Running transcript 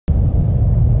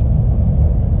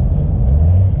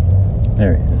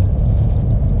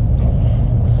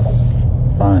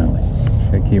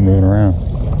moving around.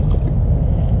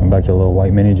 I'm back to a little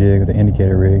white mini jig with the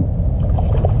indicator rig.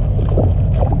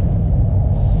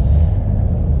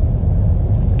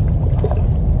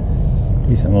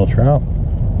 Decent little trout.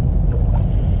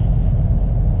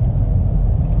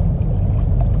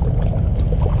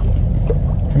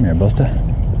 Come here, Buster.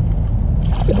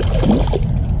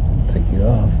 Take you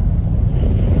off.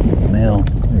 It's a male.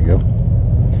 There you go.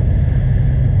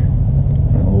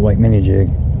 A little white mini jig.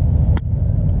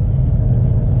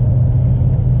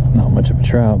 Not much of a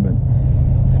trout, but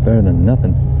it's better than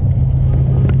nothing.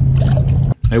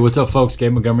 Hey, what's up, folks?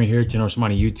 Gabe Montgomery here, 10 Horse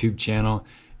Money YouTube channel.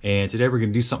 And today we're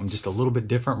gonna do something just a little bit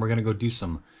different. We're gonna go do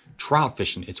some trout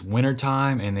fishing. It's winter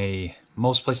time, and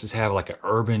most places have like an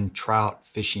urban trout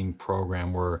fishing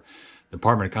program where the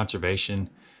Department of Conservation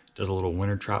does a little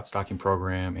winter trout stocking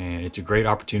program, and it's a great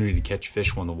opportunity to catch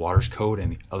fish when the water's cold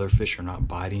and the other fish are not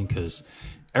biting, because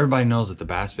everybody knows that the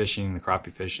bass fishing, the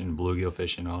crappie fishing, bluegill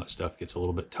fishing, all that stuff gets a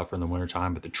little bit tougher in the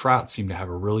wintertime, but the trout seem to have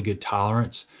a really good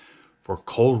tolerance for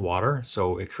cold water,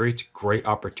 so it creates a great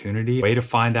opportunity. Way to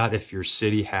find out if your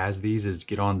city has these is to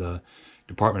get on the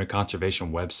Department of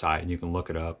Conservation website and you can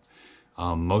look it up.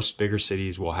 Most bigger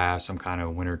cities will have some kind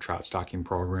of winter trout stocking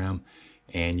program,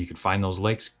 and you can find those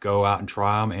lakes, go out and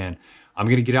try them. And I'm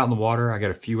gonna get out in the water. I got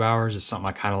a few hours. It's something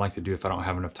I kind of like to do if I don't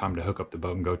have enough time to hook up the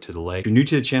boat and go to the lake. If you're new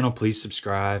to the channel, please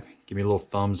subscribe. Give me a little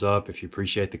thumbs up if you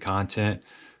appreciate the content.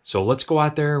 So let's go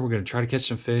out there. We're gonna try to catch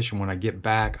some fish, and when I get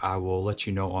back, I will let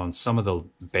you know on some of the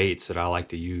baits that I like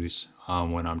to use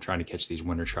when I'm trying to catch these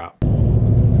winter trout.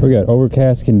 We got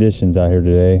overcast conditions out here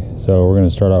today, so we're gonna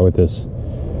start out with this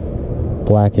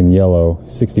black and yellow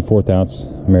 64th ounce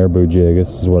marabou jig.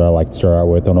 This is what I like to start out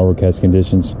with on overcast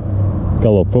conditions. Got a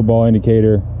little football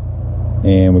indicator,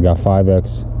 and we got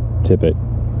 5X tippet.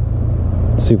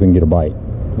 See if we can get a bite.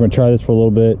 We're gonna try this for a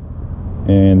little bit,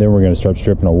 and then we're gonna start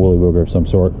stripping a woolly booger of some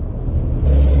sort.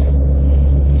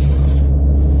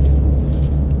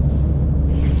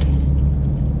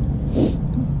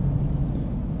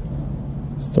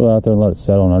 Still out there and let it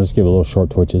settle, and I'll just give it a little short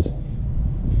twitches.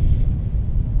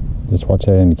 Just watch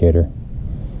that indicator.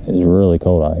 It's really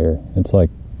cold out here. It's like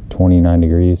 29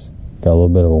 degrees. Got a little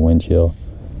bit of a wind chill.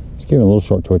 Just give it a little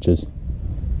short twitches.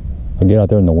 I'll get out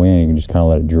there in the wind, you can just kind of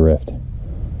let it drift.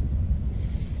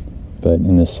 But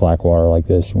in this slack water like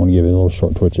this, you want to give it a little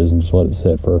short twitches and just let it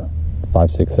sit for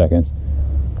 5-6 seconds.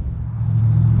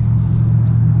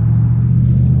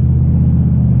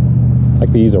 I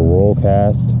like to use a roll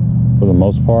cast for the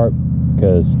most part,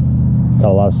 because got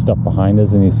a lot of stuff behind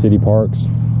us in these city parks.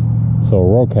 So a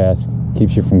roll cast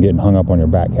keeps you from getting hung up on your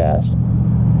back cast.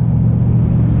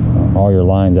 All your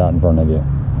lines out in front of you.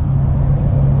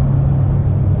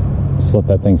 Just let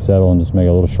that thing settle and just make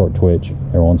a little short twitch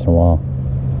every once in a while.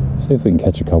 See if we can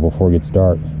catch a couple before it gets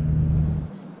dark.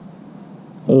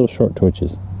 Little short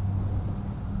twitches.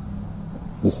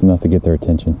 Just enough to get their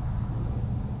attention.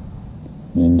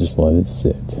 And just let it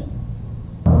sit.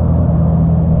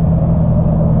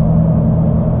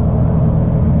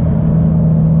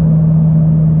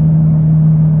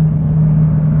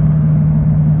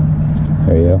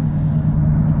 There you go.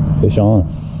 Fish on.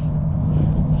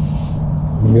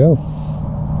 There you go.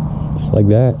 Just like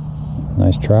that.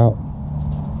 Nice trout.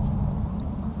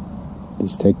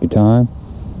 Just take your time.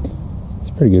 It's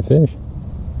a pretty good fish.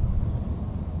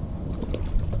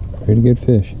 Pretty good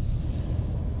fish.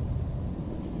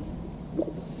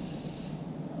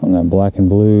 On that black and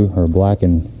blue, or black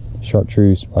and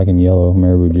chartreuse, black and yellow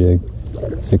marabou jig,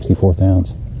 64th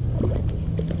ounce.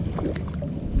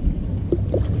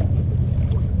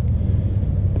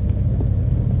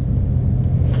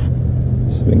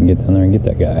 So we can get down there and get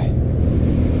that guy.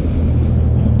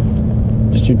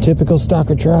 Just your typical stock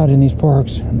of trout in these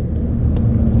parks. There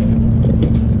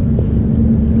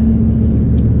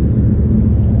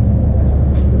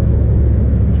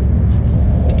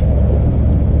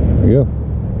we go.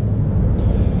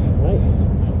 Nice.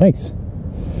 Thanks.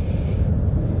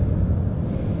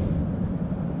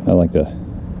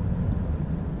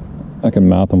 I can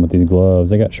mouth them with these gloves.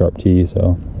 They got sharp teeth,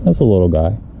 so that's a little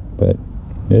guy, but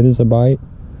it is a bite.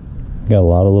 Got a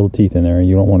lot of little teeth in there.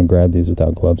 You don't want to grab these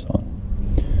without gloves on.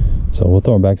 So we'll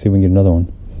throw it back, see if we can get another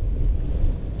one.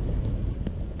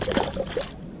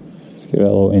 Just give that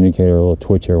little indicator a little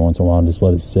twitch every once in a while and just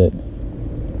let it sit.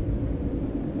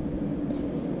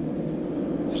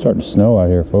 It's starting to snow out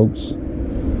here, folks.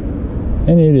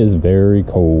 And it is very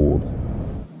cold.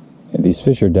 And these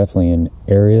fish are definitely in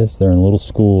areas. They're in little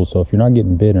schools, so if you're not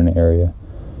getting bit in an area,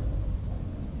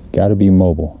 got to be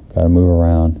mobile. Got to move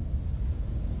around.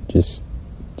 Just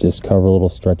cover little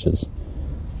stretches.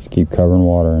 Just keep covering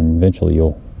water, and eventually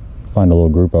you'll find a little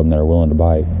group of them that are willing to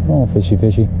bite. Come on, fishy,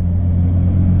 fishy.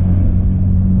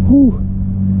 Whew.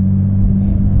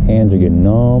 Hands are getting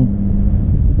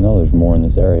numb. I know there's more in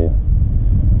this area.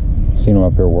 Seen them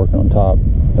up here working on top.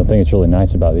 The thing that's really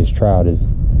nice about these trout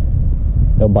is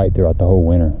they'll bite throughout the whole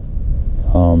winter.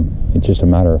 It's just a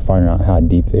matter of finding out how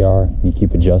deep they are. You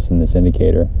keep adjusting this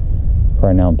indicator.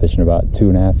 Right now I'm fishing about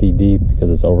 2.5 feet deep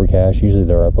because it's overcast. Usually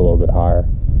they're up a little bit higher.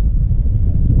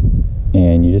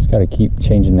 And you just got to keep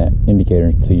changing that indicator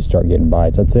until you start getting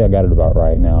bites. I'd say I got it about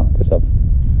right now because I've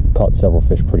caught several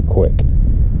fish pretty quick.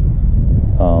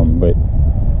 But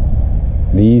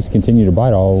these continue to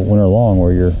bite all winter long,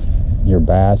 where your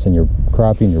bass and your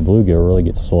crappie and your bluegill really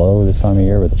get slow this time of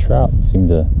year, but the trout seem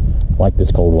to like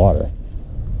this cold water.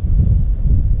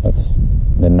 That's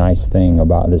the nice thing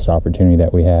about this opportunity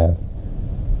that we have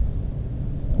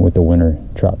with the winter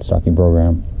trout stocking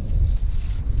program.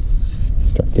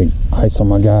 Start getting ice on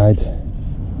my guides.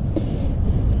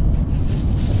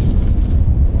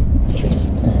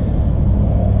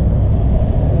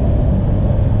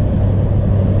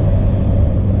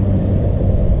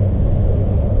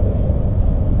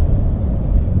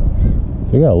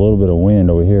 So we got a little bit of wind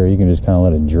over here. You can just kind of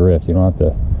let it drift. You don't have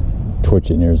to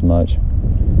twitch it near as much.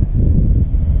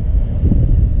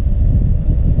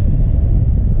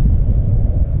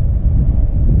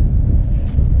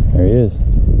 There he is.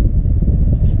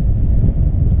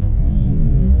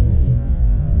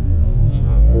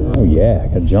 Oh yeah,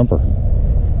 got a jumper.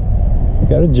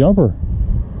 Got a jumper.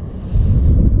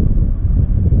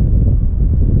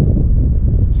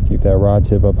 Just keep that rod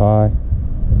tip up high.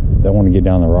 Don't want to get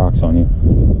down the rocks on you.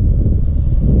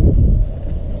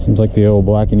 Seems like the old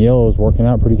black and yellow is working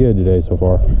out pretty good today so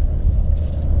far.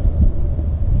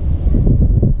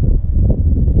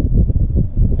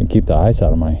 I keep the ice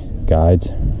out of my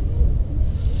guides.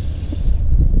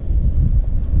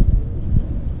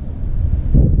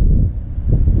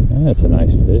 Yeah, that's a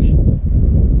nice fish.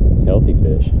 Healthy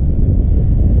fish.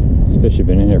 These fish have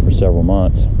been in here for several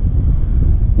months.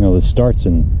 You know, this starts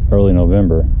in early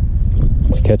November.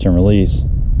 It's catch and release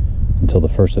until the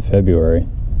 1st of February.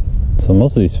 So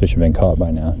most of these fish have been caught by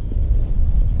now.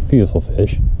 Beautiful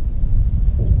fish.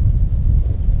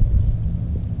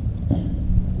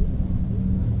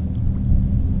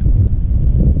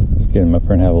 Let's get him up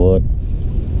here and have a look.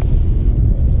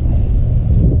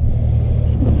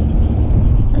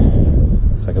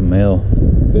 It's like a male,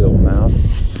 big old mouth.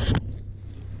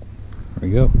 There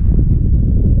we go.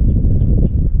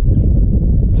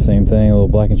 Same thing, a little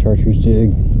black and chartreuse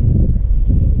jig.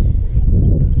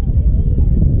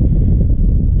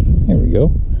 There we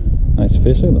go. Nice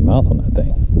fish. Look at the mouth on that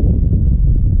thing.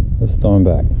 Let's throw him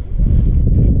back.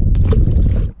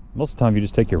 Most of the time, you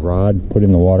just take your rod, put it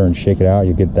in the water, and shake it out.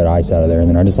 You get that ice out of there. And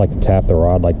then I just like to tap the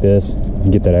rod like this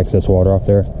and get that excess water off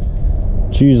there.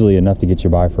 It's usually enough to get you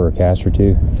by for a cast or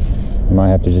two. You might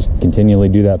have to just continually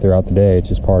do that throughout the day. It's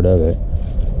just part of it.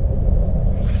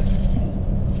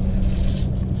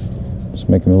 Just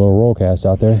making a little roll cast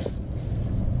out there.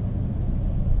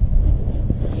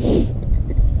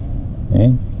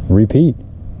 And repeat.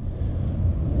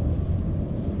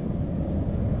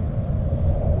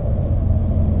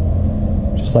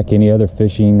 Just like any other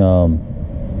fishing,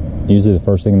 usually the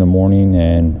first thing in the morning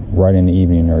and right in the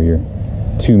evening are your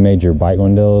two major bite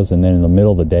windows, and then in the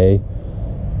middle of the day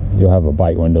you'll have a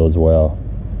bite window as well.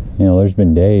 You know, there's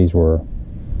been days where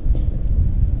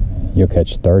you'll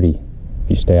catch 30 if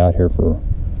you stay out here for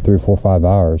 3 or 4 or 5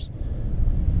 hours,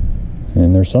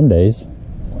 and there's some days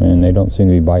when they don't seem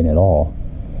to be biting at all.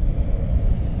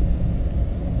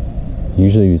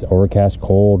 Usually these overcast,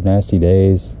 cold, nasty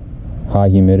days, high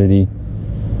humidity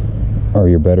are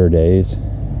your better days.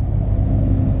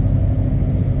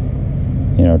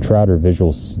 You know, trout are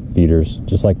visual feeders,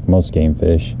 just like most game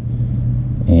fish.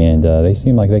 And they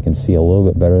seem like they can see a little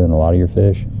bit better than a lot of your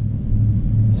fish.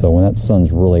 So when that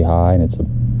sun's really high and it's a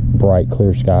bright,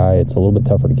 clear sky, it's a little bit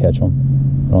tougher to catch them.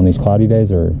 And on these cloudy days,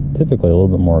 they're typically a little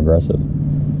bit more aggressive.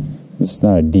 This is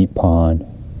not a deep pond.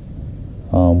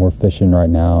 We're fishing right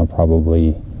now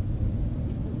probably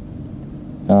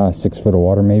 6 foot of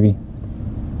water maybe.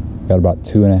 Got about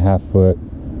 2.5 foot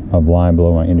of line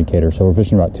below my indicator, so we're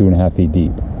fishing about 2.5 feet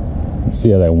deep. You see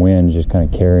how that wind is just kind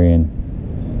of carrying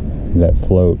that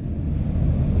float.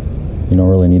 You don't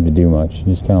really need to do much. You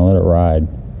just kind of let it ride.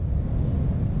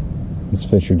 These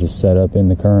fish are just set up in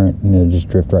the current and it'll just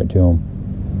drift right to them.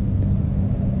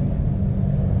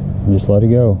 You just let it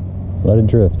go. Let it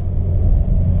drift.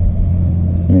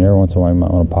 I mean, every once in a while you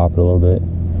might want to pop it a little bit.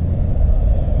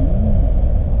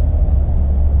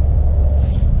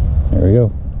 There we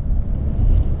go.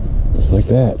 Just like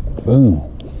that. Boom.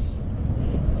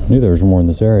 Knew there was more in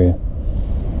this area.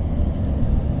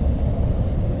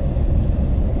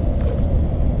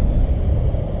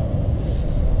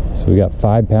 we got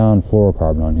 5-pound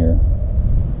fluorocarbon on here.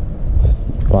 It's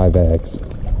 5X.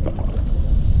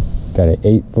 Got an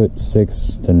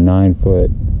 8'6" to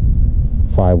 9-foot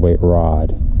 5-weight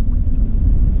rod.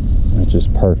 It's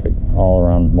just perfect, all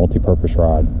around multi-purpose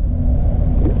rod.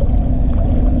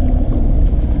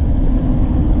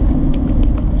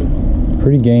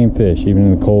 Pretty game fish,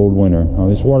 even in the cold winter.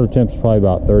 This water temp's probably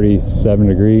about 37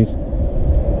 degrees.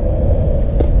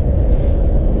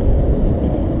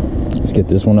 Let's get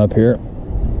this one up here.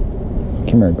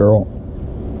 Come here, girl.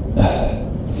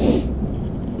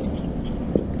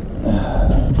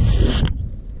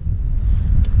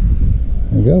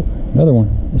 There we go, another one.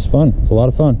 It's fun, it's a lot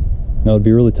of fun. Now it'd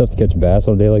be really tough to catch a bass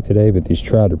on a day like today, but these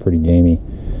trout are pretty gamey.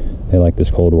 They like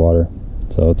this cold water,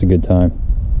 so it's a good time.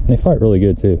 And they fight really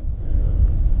good too.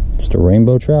 Just a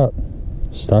rainbow trout,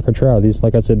 stocker trout. These,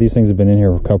 like I said, these things have been in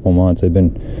here for a couple months. They've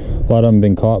been, a lot of them have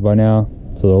been caught by now,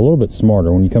 so they're a little bit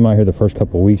smarter. When you come out here the first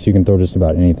couple of weeks, you can throw just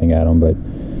about anything at them, but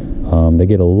they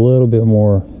get a little bit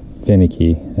more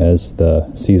finicky as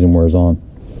the season wears on.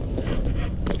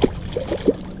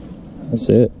 That's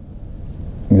it.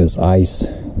 Look at this ice.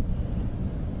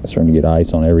 It's starting to get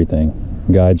ice on everything.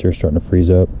 Guides are starting to freeze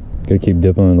up. Gotta keep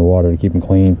dipping them in the water to keep them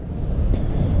clean.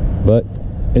 But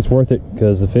it's worth it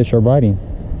because the fish are biting.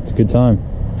 It's a good time.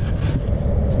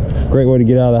 It's a great way to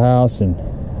get out of the house and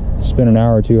spend an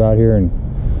hour or two out here and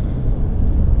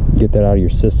get that out of your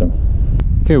system.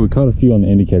 Okay, we caught a few on the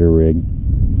indicator rig.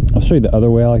 I'll show you the other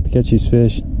way I like to catch these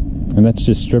fish, and that's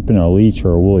just stripping a leech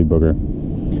or a woolly booger.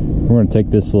 We're going to take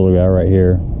this little guy right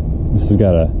here. This has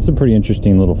got it's a pretty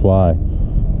interesting little fly.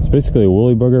 It's basically a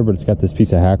woolly booger, but it's got this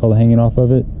piece of hackle hanging off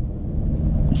of it.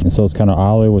 And so it's kind of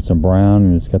olive with some brown,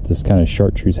 and it's got this kind of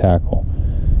chartreuse hackle.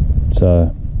 It's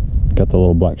got the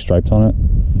little black stripes on it.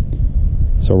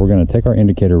 So we're going to take our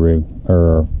indicator rig,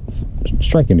 or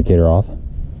strike indicator off.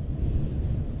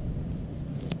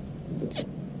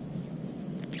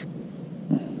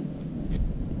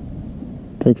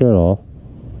 Take that off.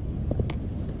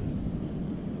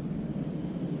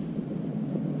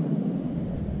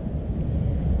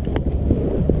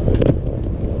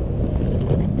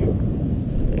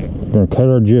 We're going to cut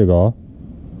our jig off,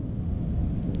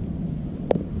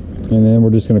 and then we're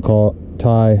just going to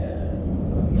tie,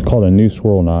 it's called a new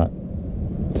swirl knot.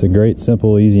 It's a great,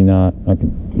 simple, easy knot. I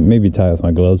can maybe tie it with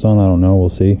my gloves on, I don't know, we'll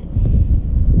see.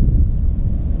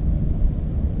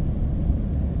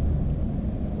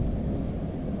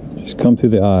 Just come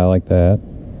through the eye like that.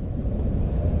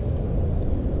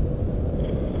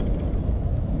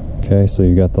 Okay, so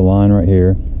you got the line right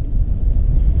here,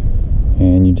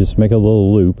 and you just make a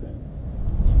little loop.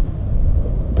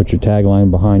 Put your tag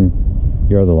line behind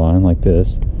your other line like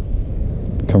this.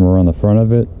 Come around the front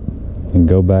of it and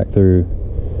go back through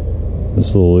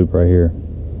this little loop right here.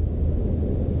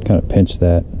 Kind of pinch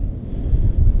that,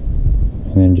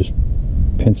 and then just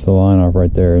pinch the line off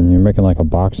right there, and you're making like a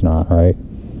box knot, right?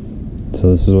 So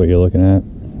this is what you're looking at.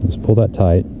 Just pull that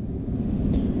tight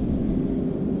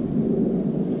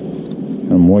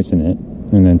and moisten it,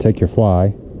 and then take your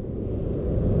fly,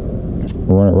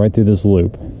 run it right through this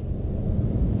loop.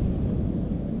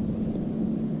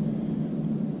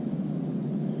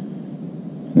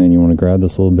 And then you want to grab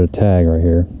this little bit of tag right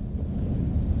here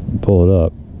and pull it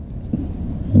up,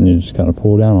 and you just kind of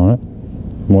pull down on it,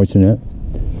 moisten it,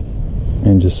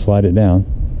 and just slide it down.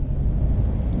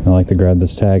 I like to grab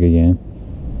this tag again,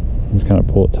 just kind of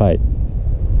pull it tight.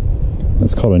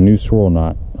 That's called a new swirl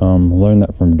knot. Learned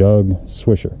that from Doug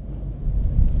Swisher.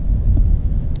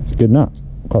 It's a good knot.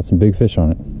 Caught some big fish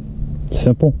on it.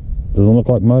 Simple, doesn't look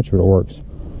like much, but it works.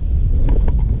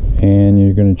 And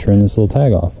you're going to trim this little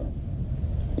tag off.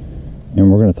 And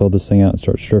we're going to throw this thing out and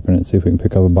start stripping it, see if we can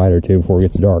pick up a bite or two before it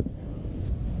gets dark.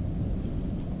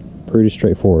 Pretty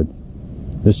straightforward.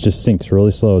 This just sinks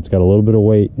really slow. It's got a little bit of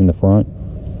weight in the front.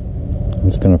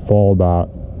 It's going to fall about,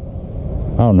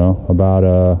 I don't know, about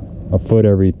a foot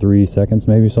every 3 seconds,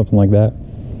 maybe, something like that.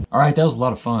 All right, that was a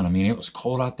lot of fun. I mean, it was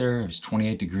cold out there. It was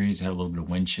 28 degrees. I had a little bit of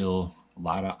wind chill, a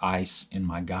lot of ice in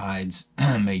my guides.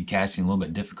 Made casting a little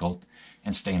bit difficult,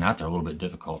 and staying out there a little bit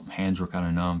difficult. Hands were kind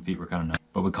of numb, feet were kind of numb.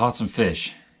 But we caught some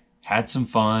fish, had some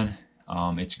fun.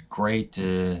 It's great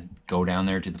to go down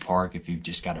there to the park if you've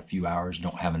just got a few hours,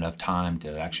 don't have enough time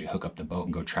to actually hook up the boat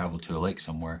and go travel to a lake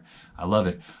somewhere. I love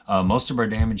it. Most of our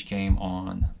damage came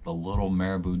on the little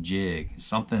marabou jig.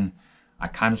 Something I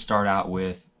kind of start out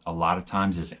with a lot of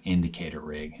times is an indicator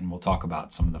rig, and we'll talk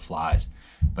about some of the flies.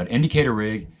 But indicator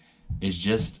rig is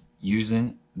just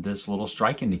using this little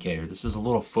strike indicator. This is a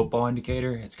little football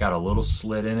indicator. It's got a little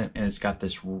slit in it, and it's got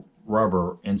this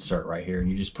rubber insert right here, and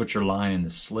you just put your line in the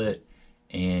slit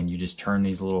and you just turn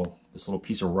this little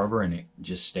piece of rubber and it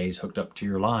just stays hooked up to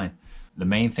your line. The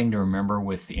main thing to remember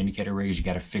with the indicator rig is you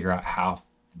got to figure out how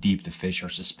deep the fish are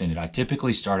suspended. I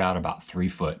typically start out about 3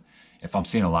 foot. If I'm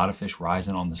seeing a lot of fish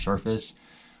rising on the surface,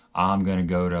 I'm gonna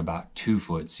go to about 2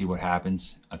 foot, see what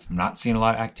happens. If I'm not seeing a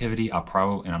lot of activity,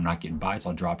 and I'm not getting bites,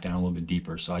 I'll drop down a little bit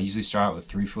deeper. So I usually start out with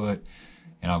 3 foot,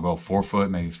 and I'll go 4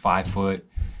 foot, maybe 5 foot.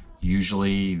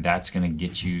 Usually that's gonna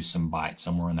get you some bites,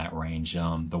 somewhere in that range.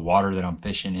 The water that I'm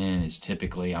fishing in is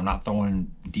typically, I'm not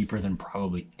throwing deeper than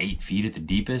probably 8 feet at the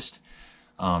deepest.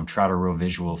 Trout are real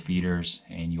visual feeders,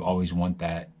 and you always want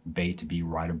that bait to be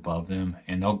right above them,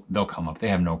 and they'll come up. They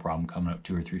have no problem coming up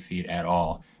 2 or 3 feet at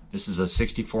all. This is a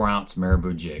 64-ounce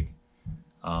marabou jig.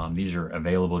 These are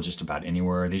available just about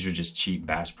anywhere. These are just cheap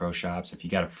Bass Pro Shops. If you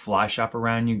got a fly shop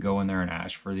around you, go in there and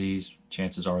ask for these.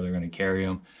 Chances are they're going to carry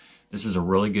them. This is a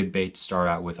really good bait to start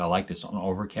out with. I like this on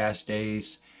overcast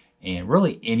days, and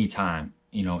really anytime,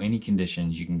 you know, any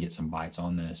conditions, you can get some bites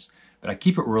on this. But I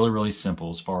keep it really, really simple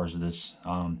as far as this,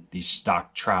 these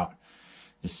stock trout.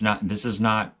 This is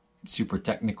not super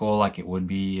technical like it would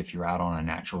be if you're out on a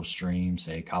natural stream,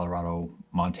 say Colorado,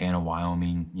 Montana,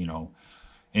 Wyoming, you know,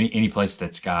 any place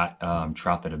that's got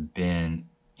trout that have been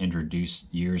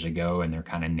introduced years ago and they're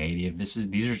kind of native.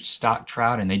 These are stock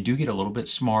trout, and they do get a little bit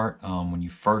smart when they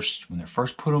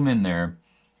first put them in there.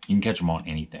 You can catch them on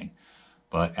anything,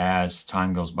 but as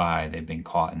time goes by, they've been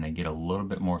caught and they get a little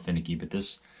bit more finicky. But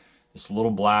this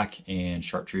little black and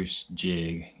chartreuse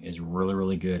jig is really,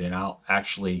 really good, and I'll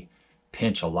actually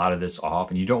pinch a lot of this off.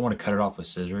 And you don't want to cut it off with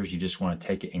scissors. You just want to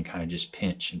take it and kind of just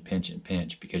pinch and pinch and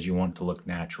pinch, because you want it to look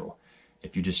natural.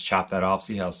 If you just chop that off,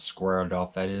 see how squared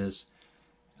off that is?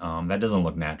 That doesn't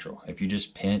look natural. If you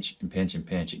just pinch and pinch and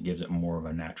pinch, it gives it more of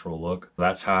a natural look.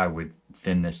 That's how I would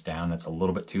thin this down. That's a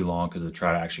little bit too long because they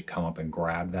try to actually come up and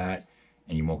grab that,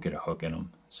 and you won't get a hook in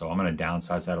them. So I'm going to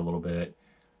downsize that a little bit,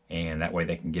 and that way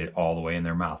they can get it all the way in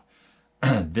their mouth.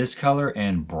 This color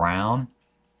and brown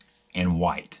and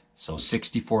white. So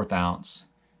 64th ounce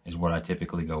is what I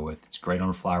typically go with. It's great on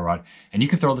a fly rod. And you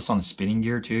can throw this on a spinning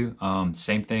gear too.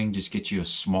 Same thing, just get you a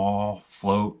small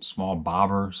float, small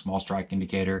bobber, small strike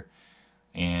indicator,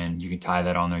 and you can tie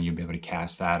that on there. You'll be able to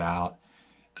cast that out.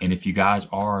 And if you guys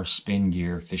are spin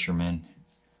gear fishermen,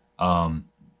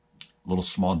 little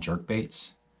small jerk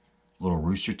baits, little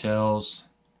rooster tails,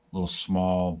 little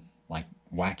small like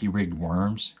wacky rigged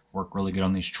worms work really good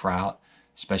on these trout,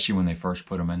 especially when they first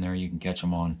put them in there. You can catch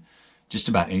them on just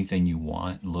about anything you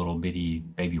want. Little bitty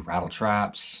baby rattle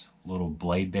traps, little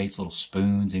blade baits, little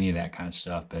spoons, any of that kind of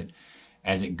stuff. But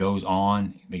as it goes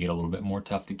on, they get a little bit more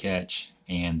tough to catch.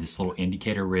 And this little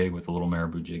indicator rig with a little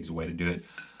marabou jig is the way to do it.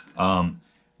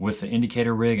 With the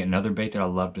indicator rig, another bait that I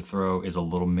love to throw is a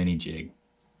little mini jig.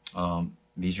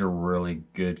 These are really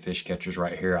good fish catchers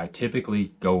right here. I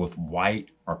typically go with white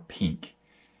or pink,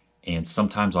 and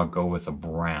sometimes I'll go with a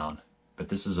brown. But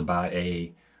this is about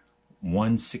a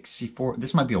 1/64.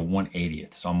 This might be a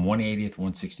 1/80th. So I'm 1/80th,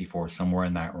 1/64, somewhere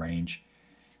in that range.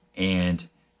 And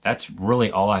that's really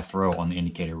all I throw on the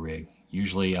indicator rig.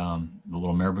 Usually the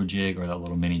little marabou jig or that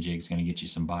little mini jig is going to get you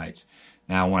some bites.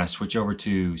 Now when I switch over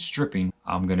to stripping,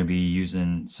 I'm going to be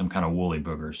using some kind of woolly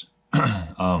boogers.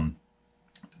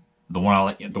 The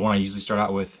one I usually start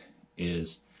out with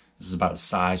this is about a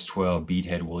size 12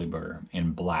 beadhead woolly booger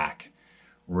in black.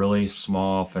 Really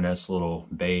small, finesse little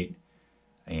bait.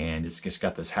 And it's just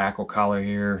got this hackle collar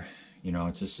here. You know,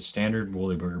 it's just a standard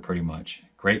woolly booger pretty much.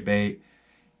 Great bait.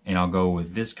 And I'll go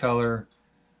with this color,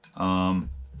 or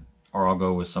I'll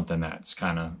go with something that's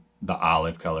kind of the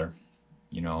olive color,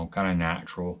 you know, kind of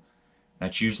natural.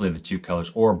 That's usually the two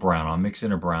colors, or brown. I'll mix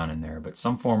in a brown in there, but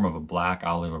some form of a black,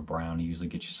 olive, or brown usually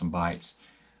gets you some bites.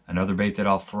 Another bait that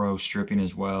I'll throw stripping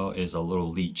as well is a little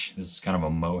leech. This is kind of a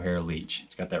mohair leech.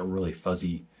 It's got that really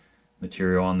fuzzy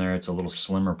material on there. It's a little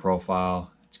slimmer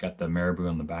profile. It's got the marabou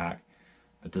on the back.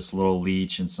 But this little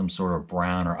leech in some sort of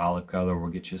brown or olive color will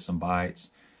get you some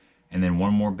bites. And then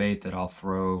one more bait that I'll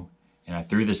throw, and I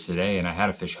threw this today and I had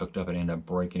a fish hooked up and ended up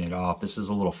breaking it off. This is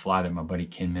a little fly that my buddy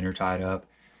Ken Minter tied up.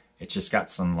 It's just got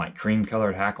some like cream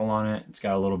colored hackle on it. It's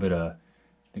got a little bit of, I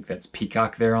think that's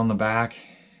peacock there on the back,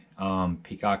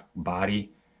 peacock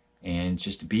body, and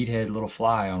just a beadhead little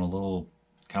fly on a little,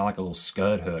 kind of like a little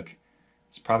scud hook.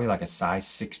 It's probably like a size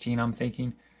 16, I'm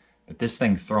thinking. But this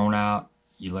thing thrown out,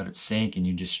 you let it sink and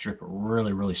you just strip it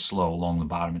really, really slow along the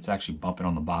bottom. It's actually bumping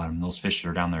on the bottom. Those fish that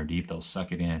are down there deep, they'll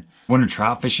suck it in. Winter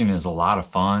trout fishing is a lot of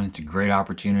fun. It's a great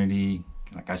opportunity.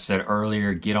 Like I said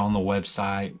earlier, get on the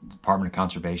website, Department of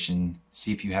Conservation,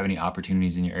 see if you have any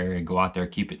opportunities in your area. Go out there,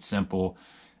 keep it simple.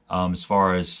 As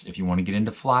far as if you want to get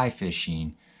into fly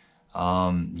fishing,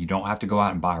 You don't have to go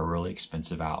out and buy a really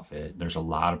expensive outfit. There's a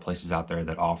lot of places out there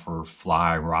that offer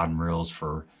fly rod and reels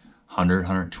for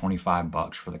 125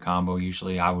 bucks for the combo.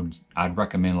 Usually I'd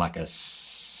recommend like an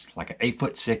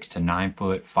 8'6" to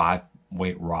 9' 5"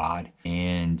 weight rod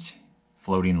and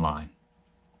floating line,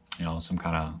 you know, some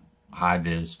kind of high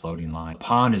vis floating line. A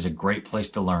pond is a great place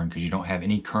to learn because you don't have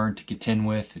any current to contend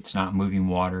with. It's not moving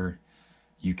water.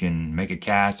 You can make a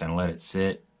cast and let it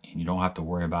sit, and you don't have to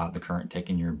worry about the current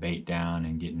taking your bait down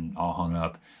and getting all hung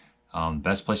up.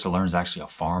 Best place to learn is actually a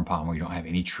farm pond where you don't have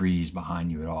any trees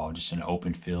behind you at all, just an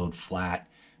open field, flat.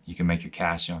 You can make your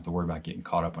cast. You don't have to worry about getting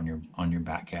caught up on your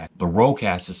back cast. The roll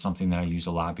cast is something that I use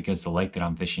a lot because the lake that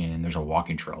I'm fishing in, there's a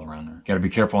walking trail around there. Got to be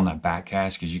careful on that back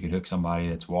cast because you could hook somebody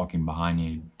that's walking behind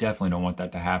you. You definitely don't want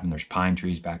that to happen. There's pine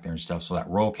trees back there and stuff. So that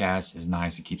roll cast is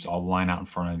nice. It keeps all the line out in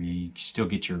front of you. You can still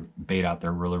get your bait out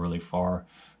there really, really far.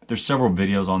 But there's several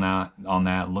videos on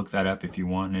that. Look that up if you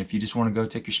want. And if you just want to go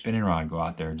take your spinning rod, go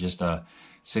out there. Just a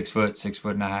 6 foot,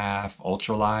 6.5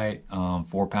 ultralight,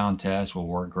 4-pound test will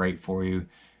work great for you.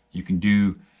 You can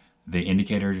do the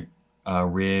indicator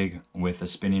rig with a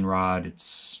spinning rod.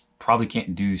 It's probably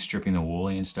can't do stripping the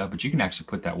woolly and stuff, but you can actually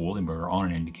put that woolly burger on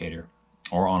an indicator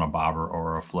or on a bobber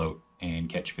or a float and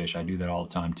catch fish. I do that all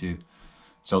the time too.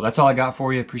 So that's all I got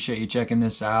for you. Appreciate you checking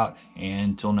this out,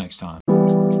 and until next time.